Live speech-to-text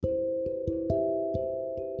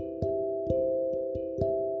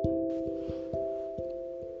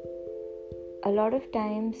A lot of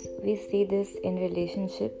times we see this in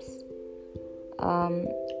relationships.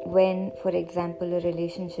 When, for example, a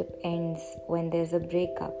relationship ends, when there's a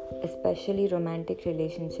breakup, especially romantic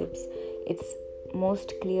relationships, it's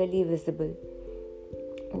most clearly visible.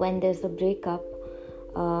 When there's a breakup,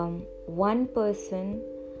 one person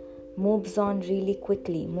moves on really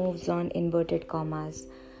quickly, moves on inverted commas.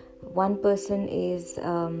 One person is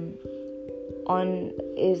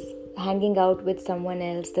hanging out with someone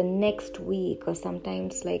else the next week, or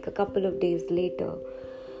sometimes like a couple of days later,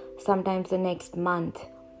 sometimes the next month,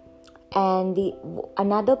 and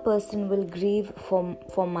another person will grieve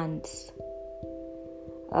for months.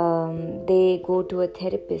 They go to a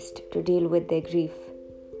therapist to deal with their grief.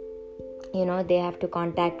 They have to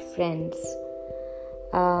contact friends.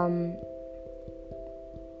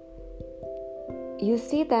 You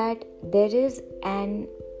see that there is an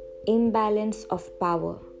imbalance of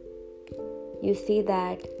power. You see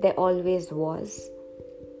that there always was.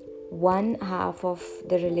 One half of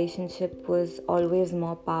the relationship was always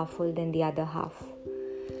more powerful than the other half.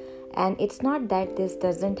 And it's not that this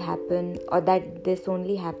doesn't happen, or that this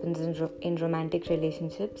only happens in romantic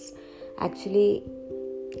relationships. Actually,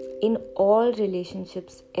 in all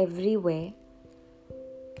relationships everywhere,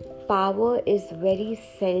 power is very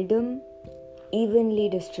seldom evenly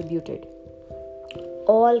distributed.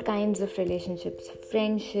 All kinds of relationships,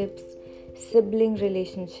 friendships, sibling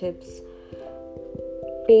relationships,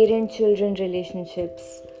 parent-children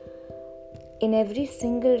relationships, in every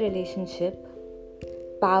single relationship,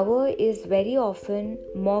 power is very often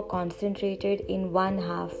more concentrated in one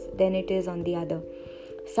half than it is on the other.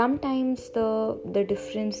 Sometimes the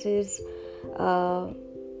difference is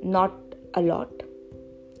not a lot.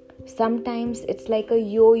 Sometimes it's like a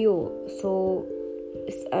yo-yo. So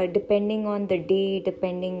depending on the day,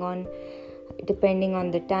 depending on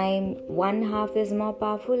the time, one half is more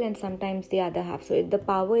powerful and sometimes the other half. So the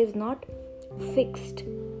power is not fixed.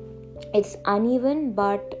 It's uneven,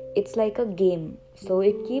 but it's like a game. So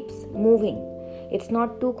it keeps moving. It's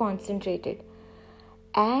not too concentrated.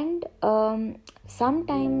 And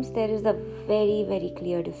sometimes there is a very, very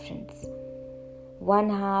clear difference.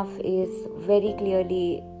 One half is very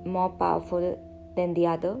clearly more powerful than the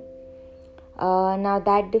other. Now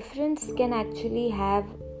that difference can actually have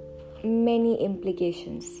many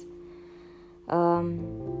implications.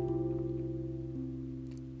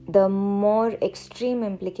 The more extreme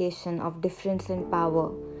implication of difference in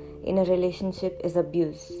power in a relationship is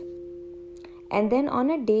abuse. And then on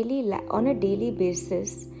a daily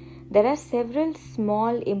basis, there are several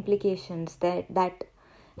small implications that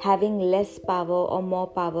having less power or more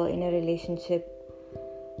power in a relationship,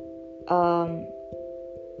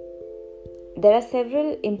 there are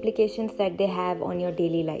several implications that they have on your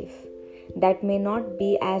daily life that may not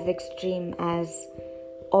be as extreme as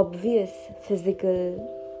obvious physical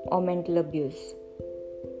or mental abuse.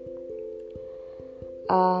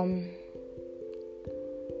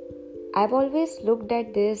 I've always looked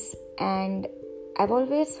at this and I've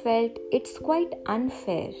always felt it's quite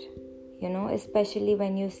unfair, especially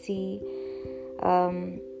when you see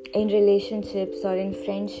in relationships or in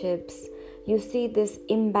friendships, you see this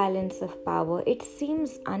imbalance of power. It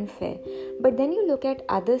seems unfair. But then you look at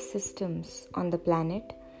other systems on the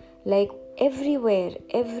planet, like everywhere,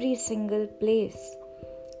 every single place,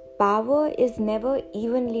 power is never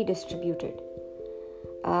evenly distributed.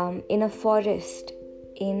 In a forest,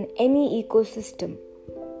 in any ecosystem,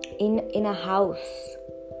 in a house,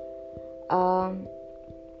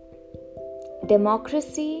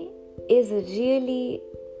 democracy is really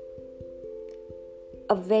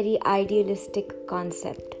a very idealistic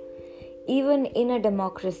concept. Even in a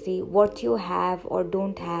democracy, what you have or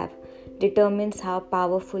don't have determines how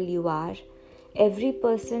powerful you are. Every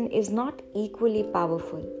person is not equally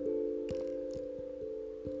powerful.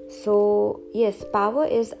 So, yes, power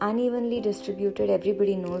is unevenly distributed.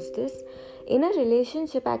 Everybody knows this. In a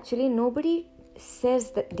relationship, actually, nobody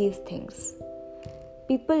says these things.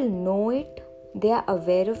 People know it. They are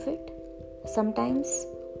aware of it. Sometimes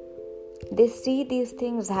they see these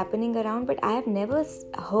things happening around, but I have never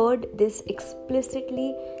heard this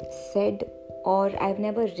explicitly said, or I've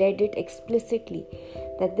never read it explicitly,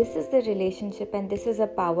 that this is the relationship and this is a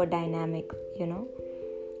power dynamic,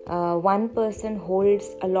 one person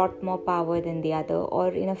holds a lot more power than the other, or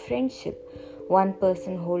in a friendship, one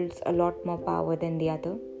person holds a lot more power than the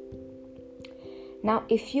other. Now,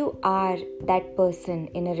 if you are that person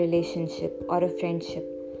in a relationship or a friendship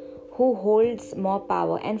who holds more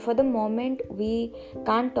power. And for the moment, we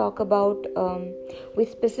can't talk about, we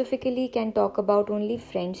specifically can talk about only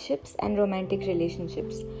friendships and romantic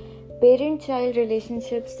relationships. Parent-child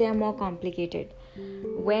relationships, they are more complicated.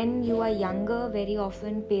 When you are younger, very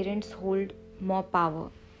often parents hold more power,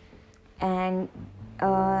 and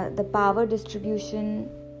the power distribution,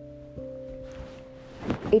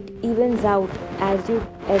 it evens out as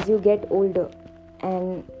you get older,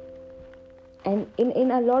 and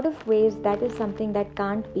in a lot of ways that is something that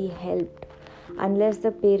can't be helped unless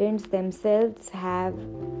the parents themselves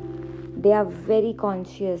they are very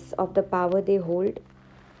conscious of the power they hold.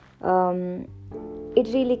 It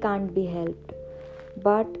really can't be helped.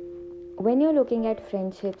 But when you're looking at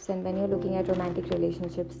friendships and when you're looking at romantic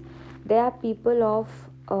relationships, there are people of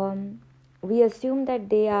we assume that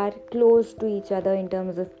they are close to each other in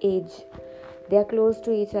terms of age. They are close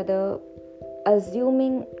to each other,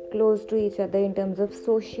 assuming close to each other in terms of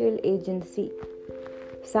social agency.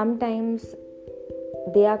 Sometimes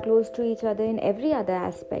they are close to each other in every other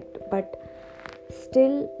aspect, but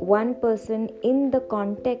still one person in the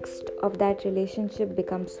context of that relationship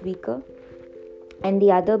becomes weaker and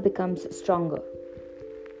the other becomes stronger.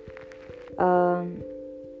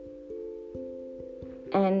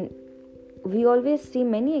 And we always see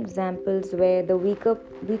many examples where the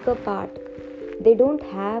weaker part, they don't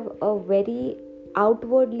have a very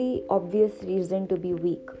outwardly obvious reason to be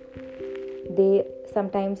weak. They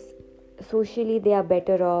sometimes socially they are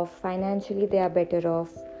better off, financially they are better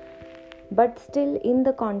off, but still in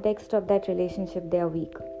the context of that relationship they are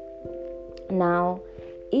weak. Now,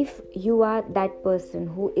 if you are that person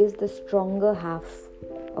who is the stronger half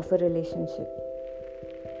of a relationship,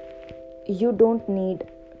 you don't need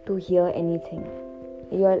to hear anything.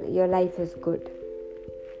 Your life is good.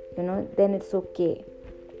 Then it's okay.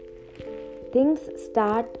 Things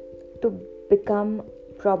start to become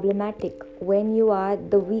problematic when you are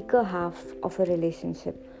the weaker half of a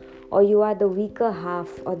relationship, or you are the weaker half,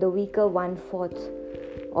 or the weaker 1/4,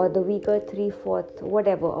 or the weaker 3/4,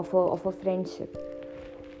 whatever, of a friendship.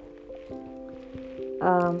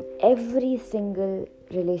 Every single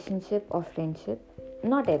relationship or friendship,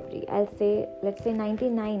 not every, let's say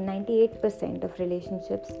 98% of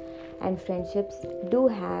relationships and friendships do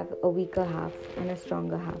have a weaker half and a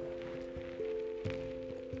stronger half.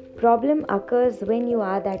 Problem occurs when you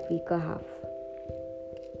are that weaker half.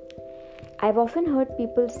 I've often heard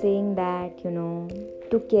people saying that,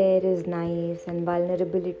 to care is nice and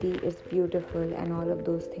vulnerability is beautiful and all of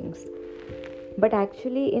those things. But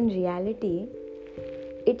actually, in reality,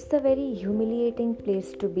 it's a very humiliating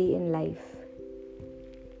place to be in life.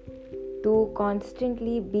 To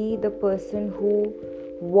constantly be the person who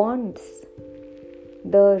wants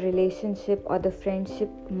the relationship or the friendship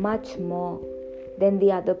much more than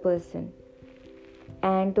the other person,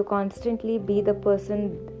 and to constantly be the person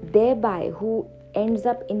thereby who ends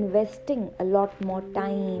up investing a lot more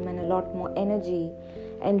time and a lot more energy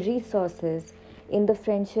and resources in the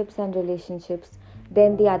friendships and relationships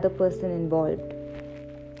than the other person involved.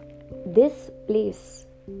 This place,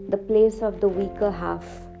 the place of the weaker half,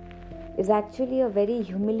 is actually a very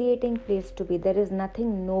humiliating place to be. There is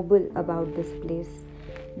nothing noble about this place.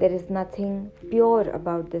 There is nothing pure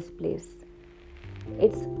about this place.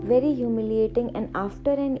 It's very humiliating, and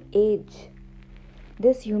after an age,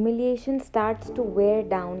 this humiliation starts to wear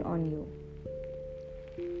down on you.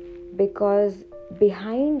 Because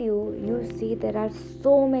behind you, you see there are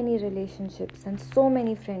so many relationships and so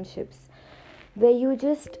many friendships where you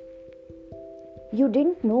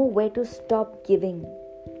didn't know where to stop giving.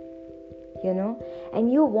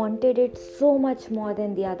 And you wanted it so much more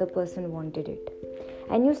than the other person wanted it.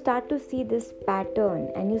 And you start to see this pattern,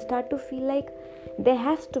 and you start to feel like there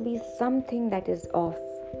has to be something that is off.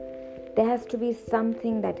 There has to be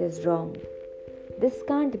something that is wrong. This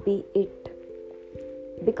can't be it.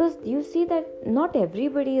 Because you see that not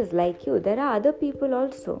everybody is like you. There are other people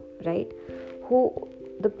also, right?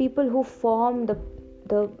 The people who form the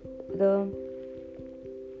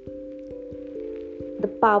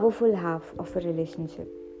powerful half of a relationship.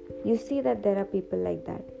 You see that there are people like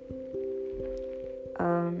that.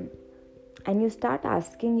 And you start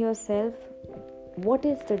asking yourself, what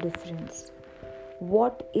is the difference?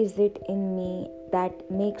 What is it in me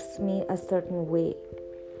that makes me a certain way?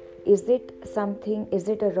 Is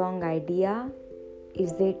it a wrong idea?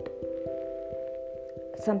 Is it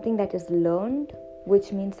something that is learned,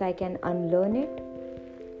 which means I can unlearn it?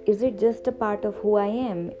 Is it just a part of who I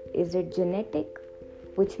am? Is it genetic,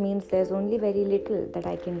 which means there's only very little that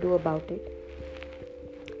I can do about it?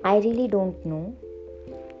 I really don't know.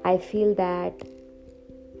 I feel that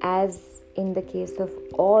as in the case of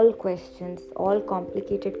all questions, all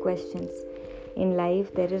complicated questions in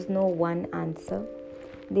life, there is no one answer.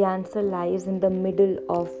 The answer lies in the middle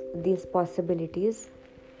of these possibilities.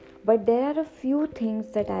 But there are a few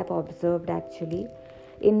things that I have observed actually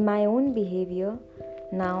in my own behavior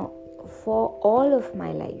now for all of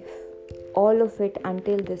my life, all of it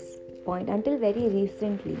until this point, until very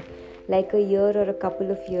recently, like a year or a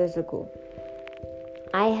couple of years ago.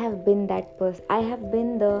 I have been that person. I have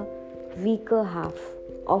been the weaker half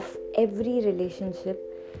of every relationship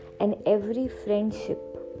and every friendship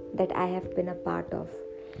that I have been a part of.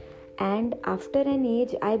 And after an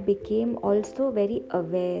age, I became also very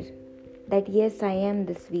aware that yes, I am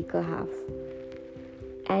this weaker half.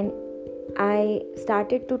 And I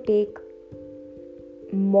started to take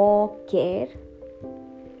more care,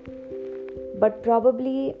 but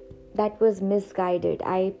probably that was misguided.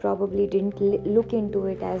 I probably didn't look into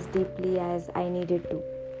it as deeply as I needed to.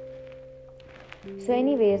 So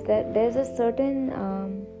anyways, there's a certain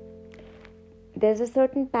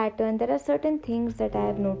pattern. There are certain things that I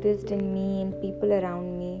have noticed in me and people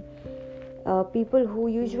around me, people who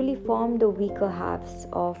usually form the weaker halves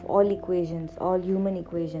of all equations, all human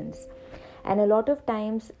equations. And a lot of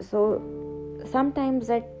times, sometimes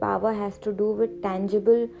that power has to do with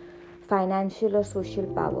tangible financial or social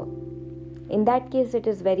power. In that case, it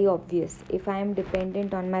is very obvious. If I am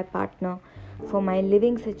dependent on my partner for my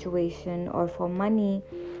living situation or for money,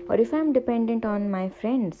 or if I am dependent on my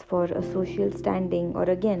friends for a social standing or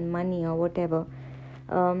again money or whatever,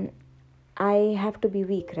 I have to be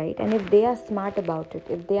weak, right? And if they are smart about it,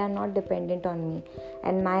 if they are not dependent on me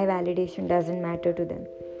and my validation doesn't matter to them.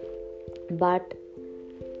 But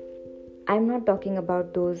I'm not talking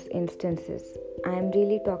about those instances. I'm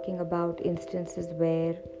really talking about instances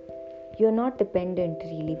where you're not dependent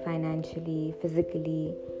really financially,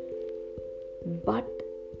 physically, but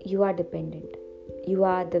you are dependent. You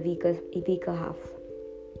are the weaker half.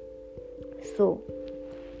 So,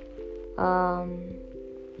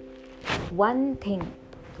 one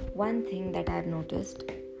thing that I've noticed,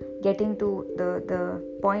 getting to the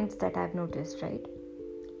points that I've noticed, right?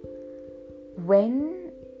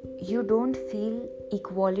 When you don't feel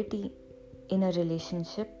equality in a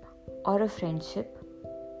relationship or a friendship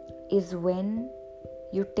is when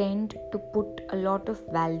you tend to put a lot of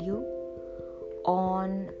value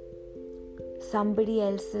on somebody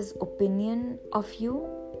else's opinion of you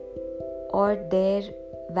or their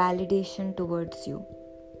validation towards you.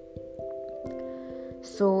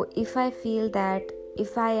 So if I feel that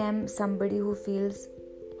if I am somebody who feels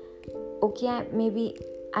okay, maybe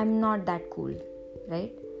I'm not that cool,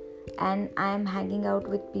 right? And I am hanging out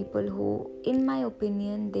with people who, in my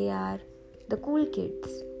opinion, they are the cool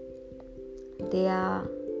kids. They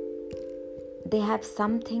have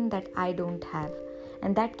something that I don't have,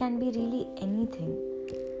 and that can be really anything.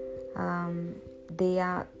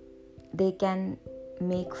 They can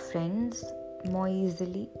make friends more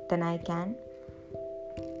easily than I can,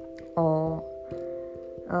 or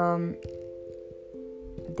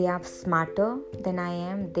they are smarter than I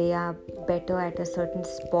am. They are better at a certain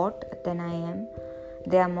sport than I am.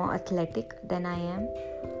 They are more athletic than I am.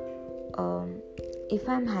 If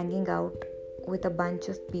I'm hanging out with a bunch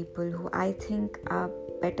of people who I think are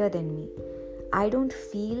better than me, I don't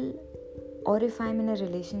feel, or if I'm in a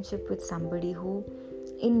relationship with somebody who,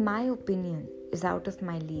 in my opinion, is out of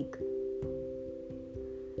my league,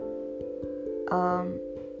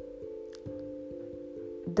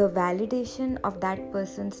 the validation of that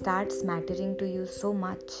person starts mattering to you so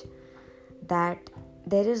much that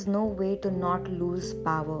there is no way to not lose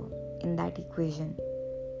power in that equation.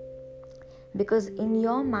 Because in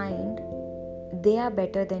your mind, they are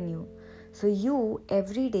better than you. So you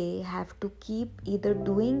every day have to keep either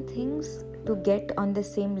doing things to get on the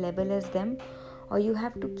same level as them, or you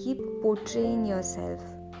have to keep portraying yourself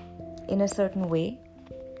in a certain way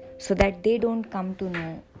so that they don't come to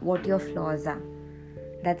know what your flaws are.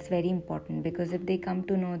 That's very important, because if they come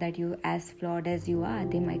to know that you're as flawed as you are,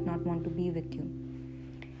 they might not want to be with you.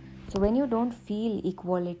 So when you don't feel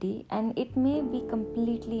equality, and it may be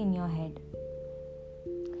completely in your head,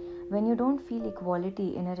 when you don't feel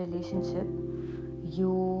equality in a relationship,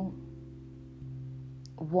 you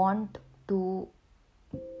want to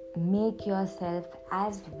make yourself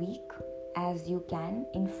as weak as you can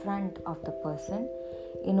in front of the person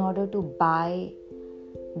in order to buy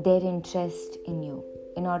their interest in you,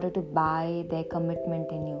 in order to buy their commitment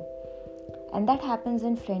in you. And that happens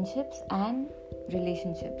in friendships and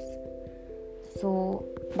relationships. So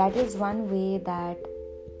that is one way that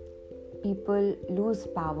people lose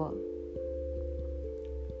power.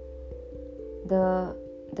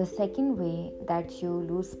 The second way that you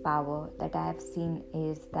lose power that I have seen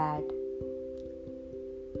is that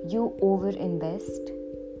you overinvest.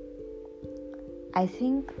 I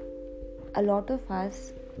think a lot of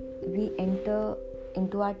us, we enter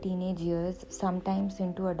into our teenage years, sometimes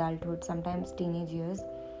into adulthood, sometimes teenage years,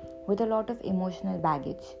 with a lot of emotional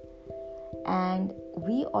baggage. And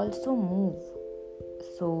we also move.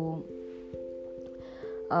 So,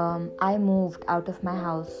 I moved out of my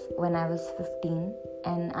house when I was 15,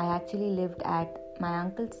 and I actually lived at my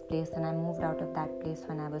uncle's place, and I moved out of that place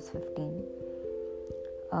when I was 15.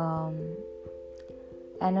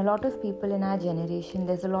 And a lot of people in our generation,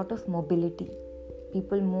 there's a lot of mobility.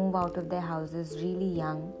 People move out of their houses really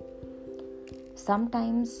young.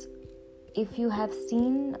 Sometimes, if you have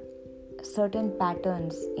seen certain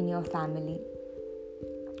patterns in your family,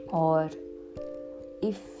 or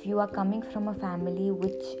if you are coming from a family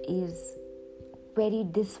which is very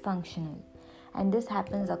dysfunctional, and this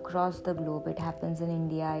happens across the globe, it happens in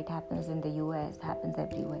India, it happens in the US, it happens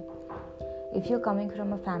everywhere. If you're coming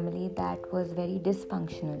from a family that was very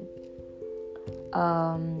dysfunctional,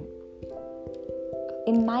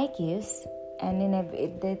 in my case, and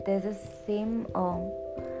there's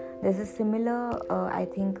a similar I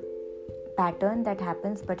think pattern that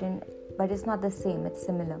happens, but it's not the same, it's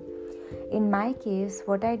similar. In my case,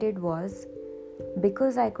 what I did was,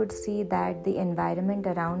 because I could see that the environment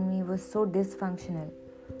around me was so dysfunctional,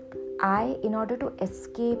 in order to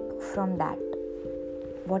escape from that,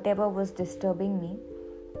 whatever was disturbing me,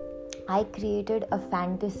 I created a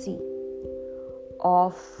fantasy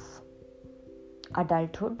of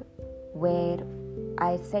adulthood where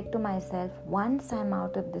I said to myself, once I'm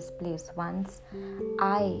out of this place, once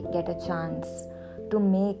I get a chance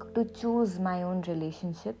to choose my own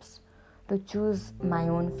relationships, to choose my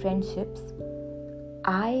own friendships,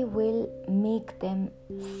 I will make them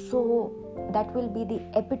so, that will be the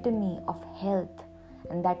epitome of health,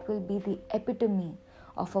 and that will be the epitome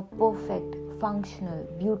of a perfect, functional,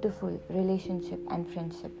 beautiful relationship and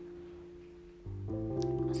friendship.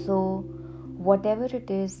 So, whatever it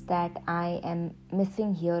is that I am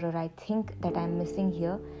missing here, or I think that I'm missing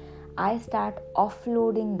here, I start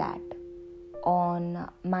offloading that on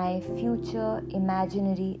my future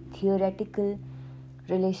imaginary theoretical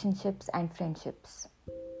relationships and friendships.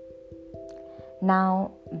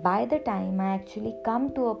 Now, by the time I actually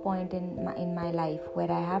come to a point in my life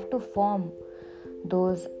where I have to form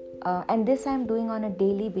those, and this I'm doing on a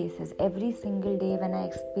daily basis, every single day when I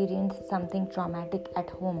experience something traumatic at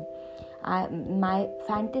home, my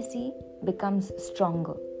fantasy becomes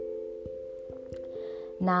stronger.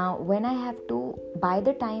 Now, when I have to, by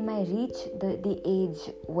the time I reach the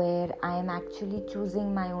age where I am actually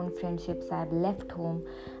choosing my own friendships, I have left home,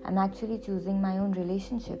 I'm actually choosing my own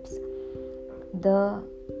relationships, the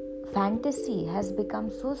fantasy has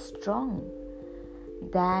become so strong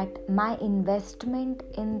that my investment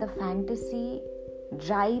in the fantasy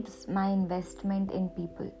drives my investment in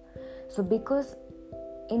people. So because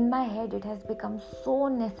in my head it has become so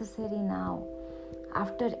necessary now,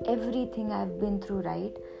 after everything I've been through,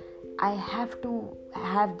 right, I have to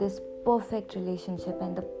have this perfect relationship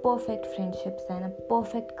and the perfect friendships and a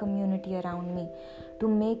perfect community around me to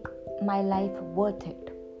make my life worth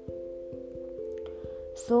it.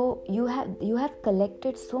 So you have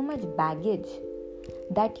collected so much baggage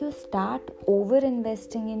that you start over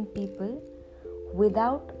investing in people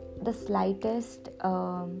without the slightest,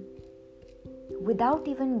 without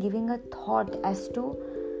even giving a thought as to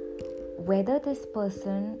whether this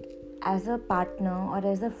person as a partner or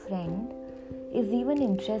as a friend is even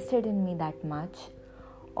interested in me that much,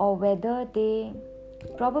 or whether they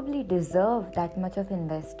probably deserve that much of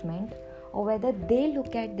investment, or whether they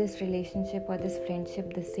look at this relationship or this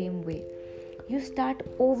friendship the same way. You start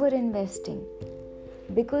over investing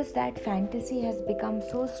because that fantasy has become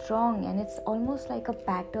so strong, and it's almost like a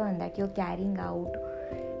pattern that you're carrying out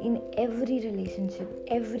in every relationship,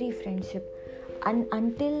 every friendship,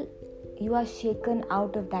 until you are shaken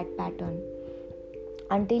out of that pattern,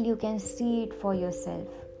 until you can see it for yourself.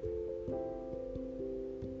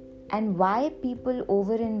 And why people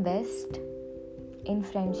overinvest in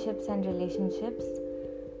friendships and relationships,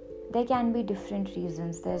 there can be different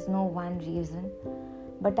reasons. There's no one reason,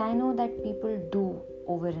 but I know that people do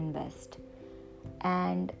overinvest,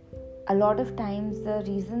 and a lot of times the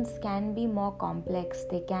reasons can be more complex.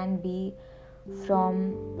 They can be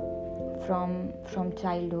from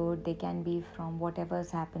childhood, they can be from whatever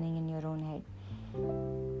is happening in your own head.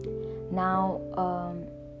 Now,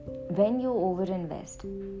 when you overinvest,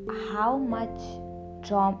 how much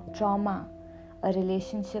trauma a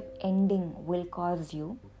relationship ending will cause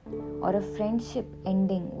you, or a friendship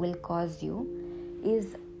ending will cause you,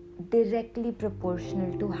 is directly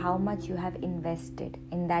proportional to how much you have invested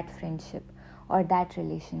in that friendship or that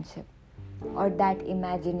relationship or that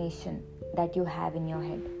imagination that you have in your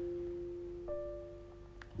head.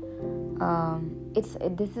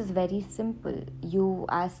 This is very simple. You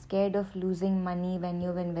are scared of losing money when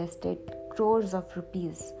you've invested crores of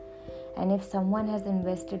rupees, and if someone has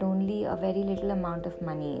invested only a very little amount of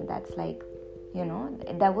money, that's like,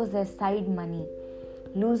 that was their side money,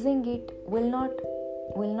 losing it will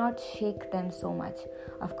not shake them so much.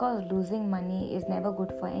 Of course, losing money is never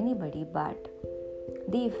good for anybody, but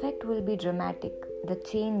the effect will be dramatic. The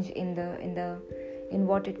change in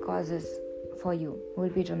what it causes for you will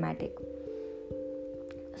be dramatic.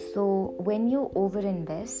 So when you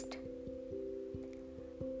overinvest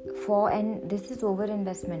and this is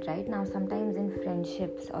overinvestment, right? Now, sometimes in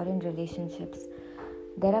friendships or in relationships,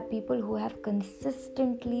 there are people who have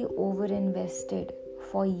consistently overinvested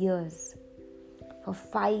for years, for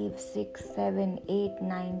 5, 6, 7, 8,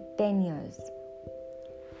 9, 10 years.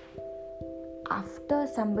 After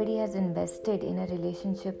somebody has invested in a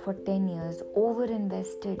relationship for 10 years,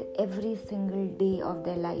 overinvested every single day of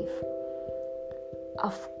their life,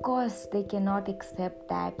 of course they cannot accept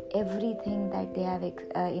that everything that they have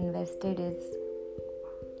invested is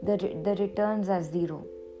the returns are zero,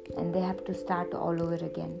 and they have to start all over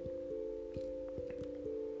again.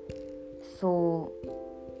 So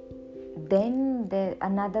then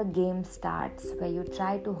another game starts where you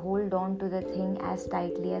try to hold on to the thing as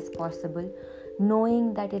tightly as possible,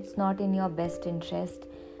 knowing that it's not in your best interest.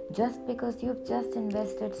 Just because you've just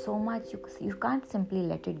invested so much, you can't simply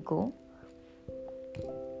let it go.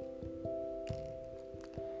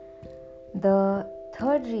 The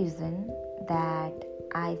third reason that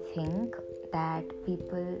I think that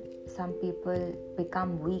some people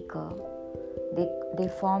become weaker, they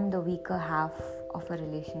form the weaker half of a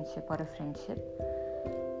relationship or a friendship,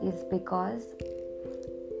 is because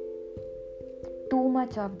too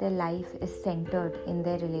much of their life is centered in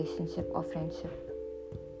their relationship or friendship.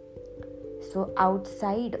 So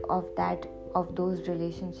outside of those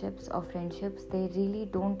relationships or friendships, they really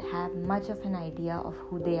don't have much of an idea of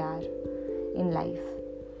who they are in life.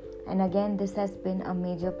 And again, this has been a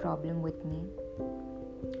major problem with me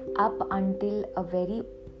up until a very,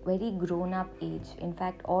 very grown-up age. In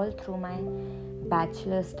fact, all through my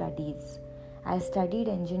bachelor studies, I studied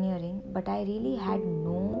engineering, but I really had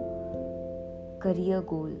no career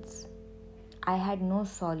goals. I had no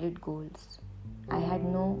solid goals. I had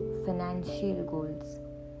no financial goals.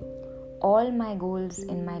 All my goals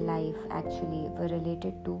in my life actually were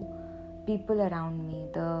related to people around me,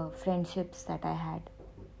 the friendships that I had,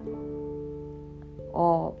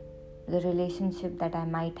 or the relationship that I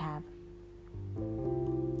might have.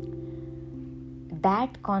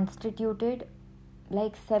 That constituted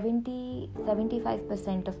like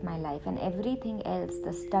 70-75% of my life, and everything else,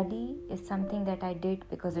 the study, is something that I did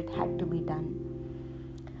because it had to be done.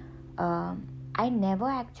 I never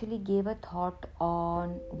actually gave a thought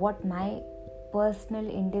on what my personal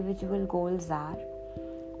individual goals are,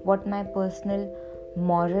 what my personal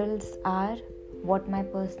morals are, what my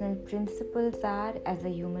personal principles are as a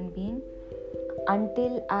human being,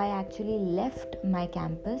 until I actually left my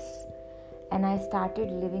campus and I started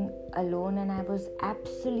living alone, and I was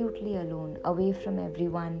absolutely alone, away from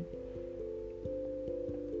everyone.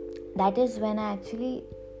 That is when I actually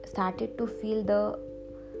started to feel the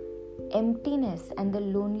emptiness and the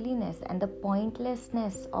loneliness and the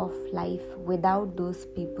pointlessness of life without those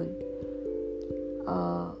people.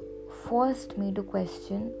 Forced me to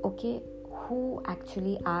question, okay, who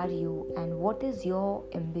actually are you and what is your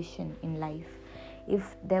ambition in life?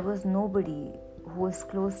 If there was nobody who was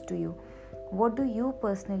close to you, what do you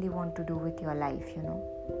personally want to do with your life,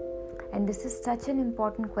 And this is such an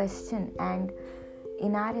important question, and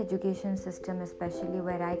in our education system, especially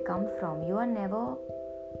where I come from,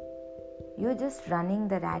 you're just running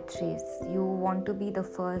the rat race. You want to be the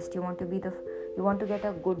first, you want to get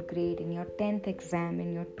a good grade in your 10th exam,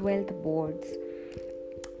 in your 12th boards.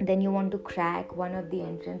 Then you want to crack one of the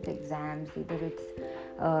entrance exams, either it's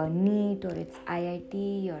NEET or it's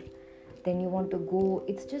IIT, or then you want to go.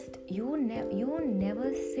 It's just, you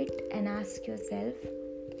never sit and ask yourself,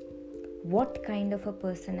 what kind of a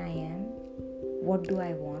person I am? What do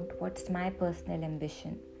I want? What's my personal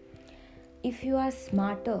ambition? If you are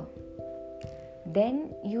smarter,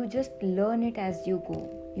 then you just learn it as you go.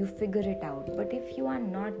 You figure it out. But if you are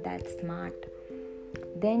not that smart,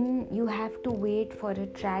 then you have to wait for a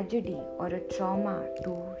tragedy or a trauma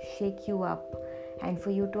to shake you up, and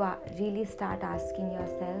for you to really start asking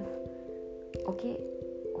yourself, okay,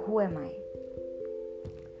 who am I?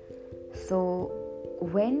 So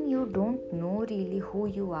when you don't know really who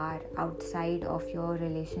you are outside of your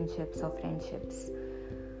relationships or friendships,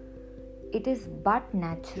 it is but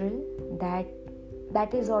natural that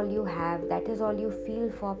is all you have, that is all you feel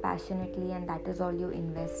for passionately, and that is all you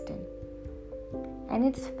invest in. And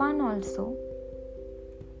it's fun also,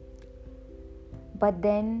 but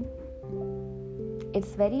then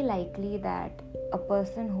it's very likely that a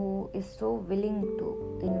person who is so willing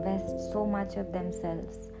to invest so much of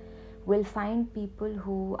themselves will find people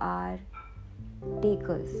who are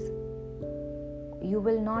takers. You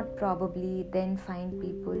will not probably then find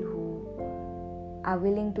people who are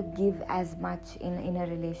willing to give as much in a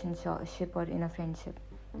relationship or in a friendship.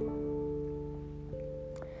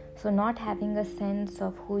 So not having a sense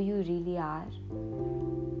of who you really are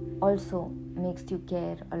also makes you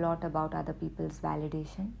care a lot about other people's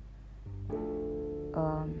validation.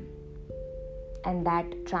 And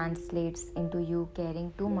that translates into you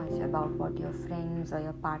caring too much about what your friends or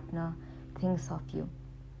your partner thinks of you.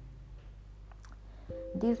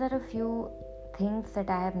 These are a few things that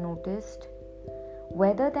I have noticed.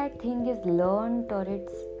 Whether that thing is learned or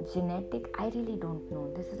it's genetic, I really don't know.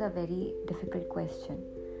 This is a very difficult question.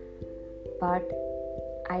 But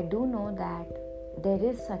I do know that there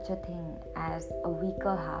is such a thing as a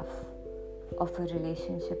weaker half of a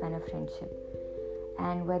relationship and a friendship.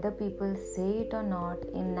 And whether people say it or not,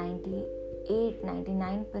 in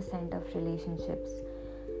 99% of relationships,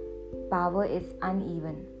 power is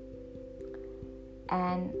uneven.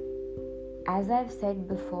 And as I've said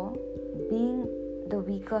before, being the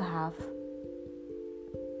weaker half,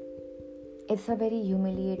 it's a very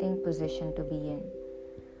humiliating position to be in.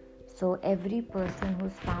 So every person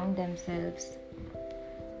who's found themselves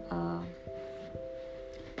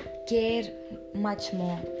care much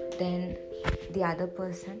more than the other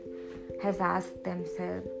person has asked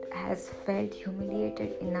themselves, has felt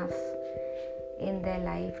humiliated enough in their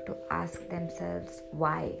life to ask themselves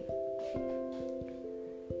why.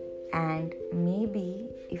 And maybe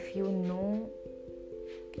if you know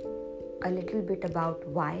a little bit about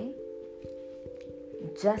why,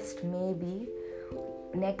 just maybe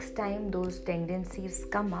next time those tendencies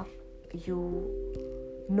come up, you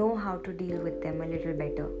know how to deal with them a little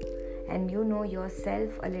better, and you know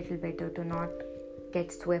yourself a little better to not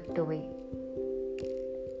get swept away.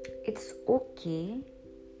 It's okay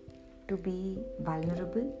to be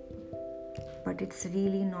vulnerable, but it's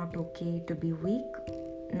really not okay to be weak,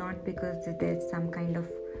 not because there's some kind of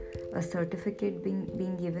a certificate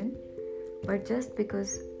being given, but just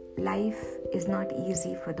because life is not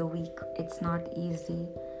easy for the weak. It's not easy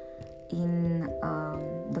in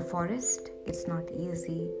the forest. It's not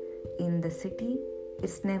easy in the city.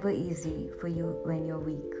 It's never easy for you when you're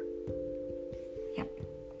weak. Yep,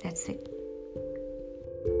 that's it.